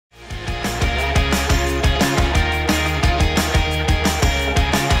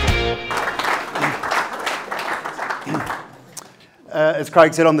as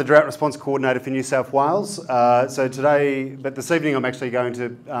Craig said, I'm the Drought Response Coordinator for New South Wales. This evening I'm actually going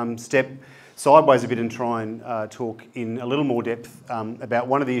to step sideways a bit and try and talk in a little more depth about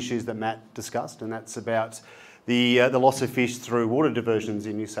one of the issues that Matt discussed, and that's about the loss of fish through water diversions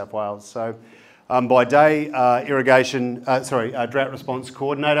in New South Wales. So by day, Drought Response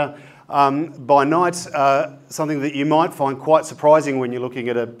Coordinator. By night, something that you might find quite surprising when you're looking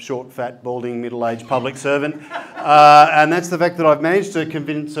at a short, fat, balding, middle-aged public servant, and that's the fact that I've managed to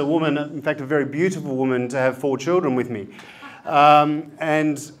convince a woman, in fact a very beautiful woman, to have 4 children with me.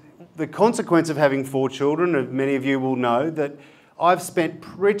 And the consequence of having 4 children, many of you will know, that I've spent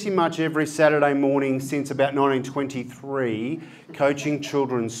pretty much every Saturday morning since about 1923 coaching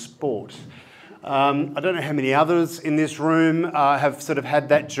children's sport. I don't know how many others in this room have sort of had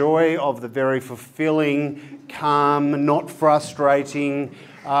that joy of the very fulfilling, calm, not frustrating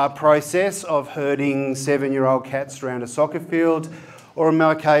process of herding 7-year-old cats around a soccer field, or in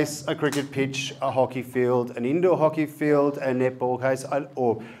my case, a cricket pitch, a hockey field, an indoor hockey field, a netball case,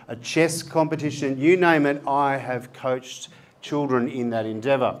 or a chess competition, you name it, I have coached children in that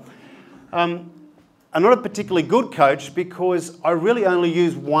endeavour. I'm not a particularly good coach because I really only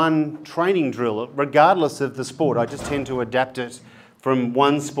use one training drill, regardless of the sport. I just tend to adapt it from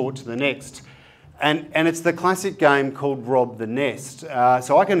one sport to the next. And it's the classic game called Rob the Nest.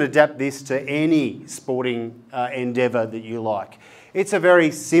 So I can adapt this to any sporting endeavour that you like. It's a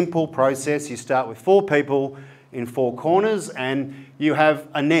very simple process. You start with 4 people in 4 corners and you have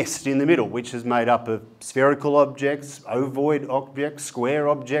a nest in the middle, which is made up of spherical objects, ovoid objects, square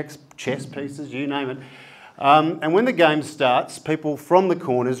objects, chess pieces, you name it. And when the game starts, people from the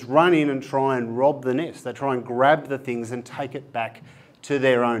corners run in and try and rob the nest. They try and grab the things and take it back to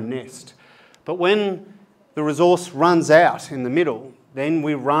their own nest. But when the resource runs out in the middle, then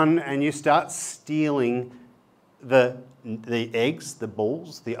we run and you start stealing the eggs, the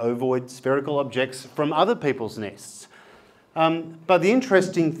balls, the ovoid spherical objects from other people's nests. But the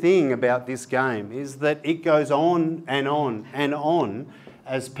interesting thing about this game is that it goes on and on and on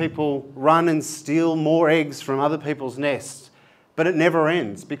as people run and steal more eggs from other people's nests. But it never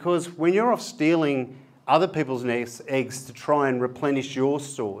ends, because when you're off stealing other people's eggs to try and replenish your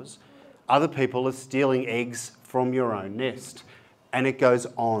stores, other people are stealing eggs from your own nest. And it goes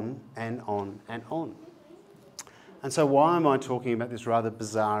on and on and on. And so why am I talking about this rather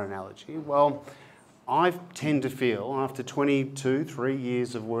bizarre analogy? Well, I tend to feel, after 3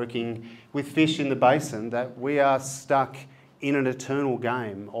 years of working with fish in the basin, that we are stuck in an eternal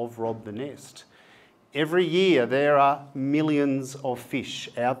game of rob the nest. Every year there are millions of fish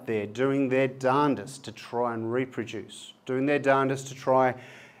out there doing their darndest to try and reproduce, doing their darndest to try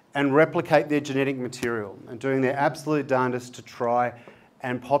and replicate their genetic material, and doing their absolute darndest to try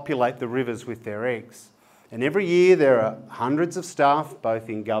and populate the rivers with their eggs. And every year there are hundreds of staff, both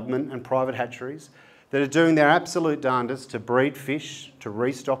in government and private hatcheries, that are doing their absolute darndest to breed fish, to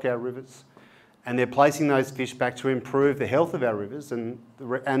restock our rivers, and they're placing those fish back to improve the health of our rivers and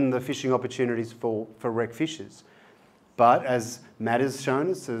the fishing opportunities for rec fishers. But as Matt has shown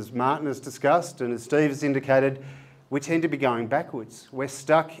us, as Martin has discussed, and as Steve has indicated, we tend to be going backwards. We're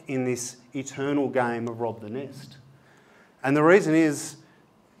stuck in this eternal game of rob the nest. And the reason is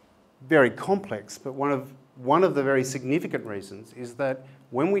very complex, but one of the very significant reasons is that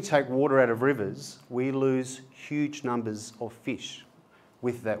when we take water out of rivers, we lose huge numbers of fish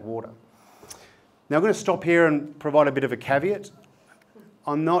with that water. Now I'm going to stop here and provide a bit of a caveat.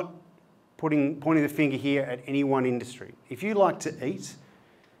 I'm not pointing the finger here at any one industry. If you like to eat,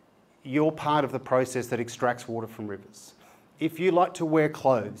 you're part of the process that extracts water from rivers. If you like to wear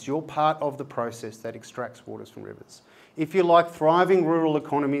clothes, you're part of the process that extracts waters from rivers. If you like thriving rural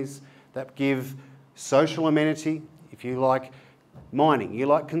economies that give social amenity, if you like mining, you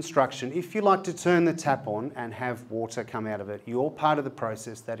like construction, if you like to turn the tap on and have water come out of it, you're part of the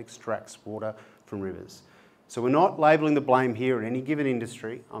process that extracts water from rivers. So we're not labelling the blame here in any given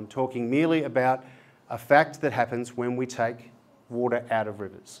industry. I'm talking merely about a fact that happens when we take water out of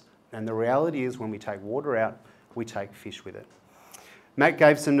rivers. And the reality is when we take water out, we take fish with it. Matt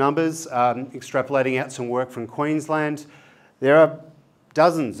gave some numbers, extrapolating out some work from Queensland. There are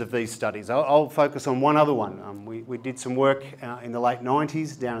dozens of these studies. I'll focus on one other one. We did some work in the late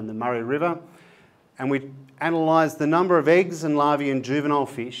 90s down in the Murray River, and we analysed the number of eggs and larvae and juvenile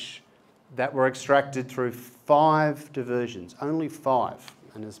fish that were extracted through 5 diversions, only 5.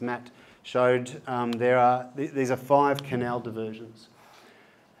 And as Matt showed, these are 5 canal diversions.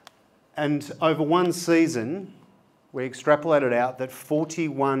 And over one season, we extrapolated out that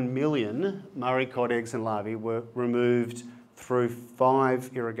 41 million Murray cod eggs and larvae were removed through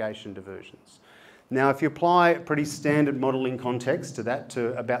 5 irrigation diversions. Now, if you apply a pretty standard modelling context to that,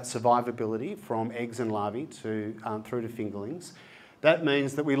 to about survivability from eggs and larvae to, through to fingerlings, that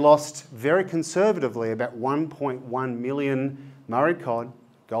means that we lost, very conservatively, about 1.1 million Murray cod,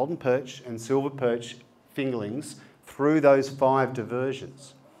 golden perch and silver perch fingerlings through those 5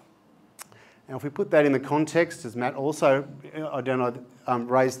 diversions. Now, if we put that in the context, as Matt also,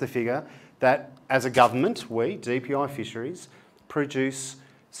 raised the figure, that as a government, we, DPI Fisheries, produce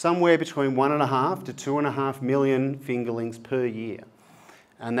somewhere between 1.5 to 2.5 million fingerlings per year.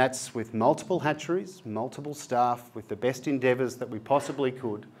 And that's with multiple hatcheries, multiple staff, with the best endeavours that we possibly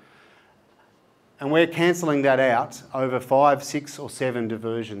could. And we're cancelling that out over 5, 6 or 7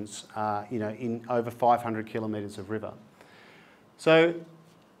 diversions, in over 500 kilometres of river. So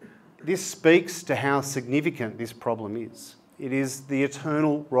this speaks to how significant this problem is. It is the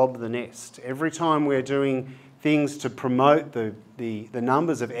eternal rob the nest. Every time we're doing things to promote the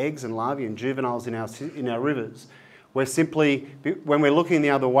numbers of eggs and larvae and juveniles in our rivers, we're simply, when we're looking the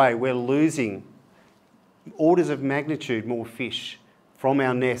other way, we're losing orders of magnitude more fish from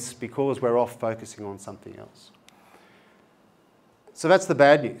our nests because we're off focusing on something else. So that's the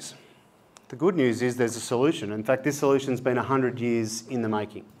bad news. The good news is there's a solution. In fact, this solution's been 100 years in the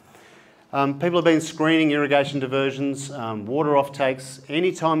making. People have been screening irrigation diversions, water offtakes.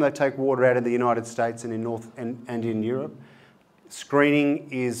 Any time they take water out of the United States and in North and in Europe, screening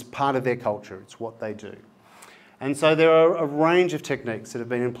is part of their culture. It's what they do. And so there are a range of techniques that have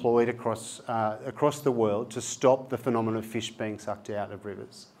been employed across the world to stop the phenomenon of fish being sucked out of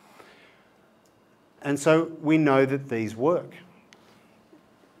rivers. And so we know that these work.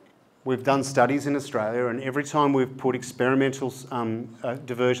 We've done studies in Australia, and every time we've put experimental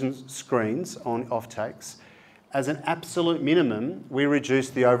diversion screens on offtakes, as an absolute minimum, we reduce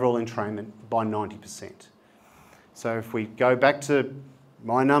the overall entrainment by 90%. So if we go back to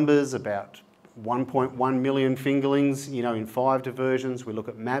my numbers, about 1.1 million fingerlings, in 5 diversions. We look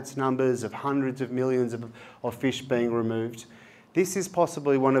at Matt's numbers of hundreds of millions of fish being removed. This is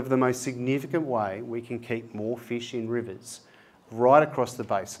possibly one of the most significant ways we can keep more fish in rivers right across the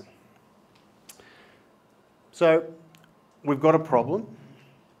basin. So we've got a problem.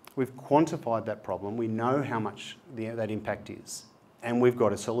 We've quantified that problem. We know how much that impact is, and we've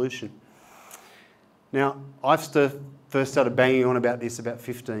got a solution. Now, I've first started banging on about this about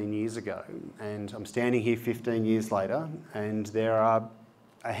 15 years ago, and I'm standing here 15 years later, and there are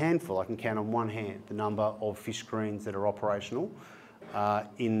a handful, I can count on one hand, the number of fish screens that are operational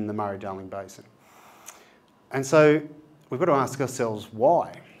in the Murray Darling Basin. And so we've got to ask ourselves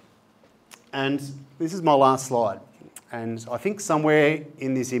why. And this is my last slide, and I think somewhere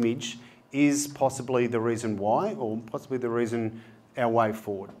in this image is possibly the reason why, or possibly the reason our way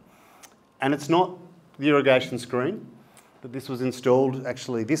forward. And it's not the irrigation screen, but this was installed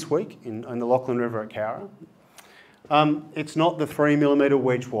actually this week in the Lachlan River at Cowra. It's not the 3mm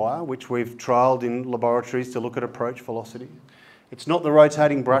wedge wire, which we've trialled in laboratories to look at approach velocity. It's not the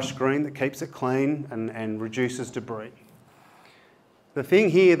rotating brush screen that keeps it clean and reduces debris. The thing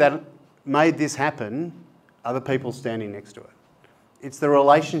here that made this happen are the people standing next to it. It's the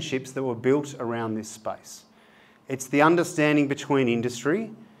relationships that were built around this space. It's the understanding between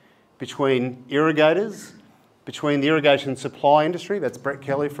industry, between irrigators, between the irrigation supply industry, that's Brett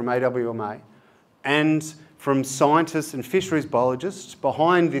Kelly from AWMA, and from scientists and fisheries biologists.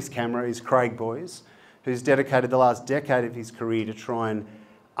 Behind this camera is Craig Boyes, who's dedicated the last decade of his career to try and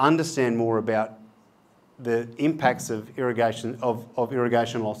understand more about the impacts of irrigation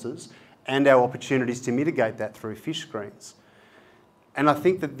losses and our opportunities to mitigate that through fish screens. And I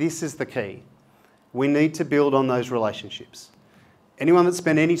think that this is the key. We need to build on those relationships. Anyone that's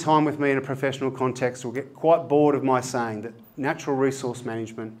spent any time with me in a professional context will get quite bored of my saying that natural resource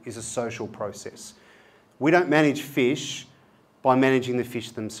management is a social process. We don't manage fish by managing the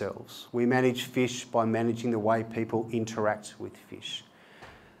fish themselves. We manage fish by managing the way people interact with fish.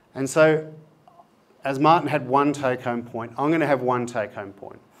 And so, as Martin had one take-home point, I'm going to have one take-home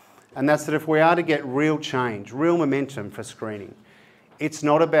point. And that's that if we are to get real change, real momentum for screening, it's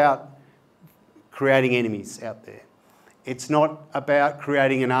not about creating enemies out there. It's not about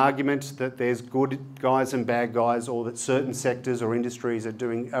creating an argument that there's good guys and bad guys, or that certain sectors or industries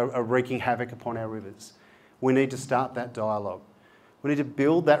are wreaking havoc upon our rivers. We need to start that dialogue. We need to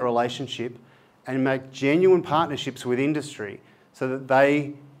build that relationship and make genuine partnerships with industry so that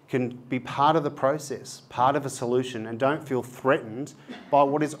they can be part of the process, part of a solution, and don't feel threatened by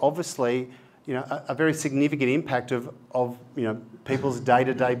what is obviously, a very significant impact of people's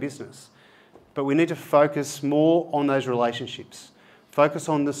day-to-day business. But we need to focus more on those relationships, focus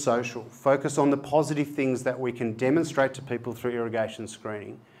on the social, focus on the positive things that we can demonstrate to people through irrigation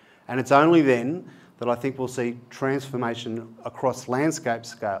screening, And it's only then that I think we'll see transformation across landscape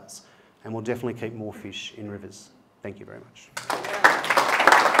scales, and we'll definitely keep more fish in rivers. Thank you very much.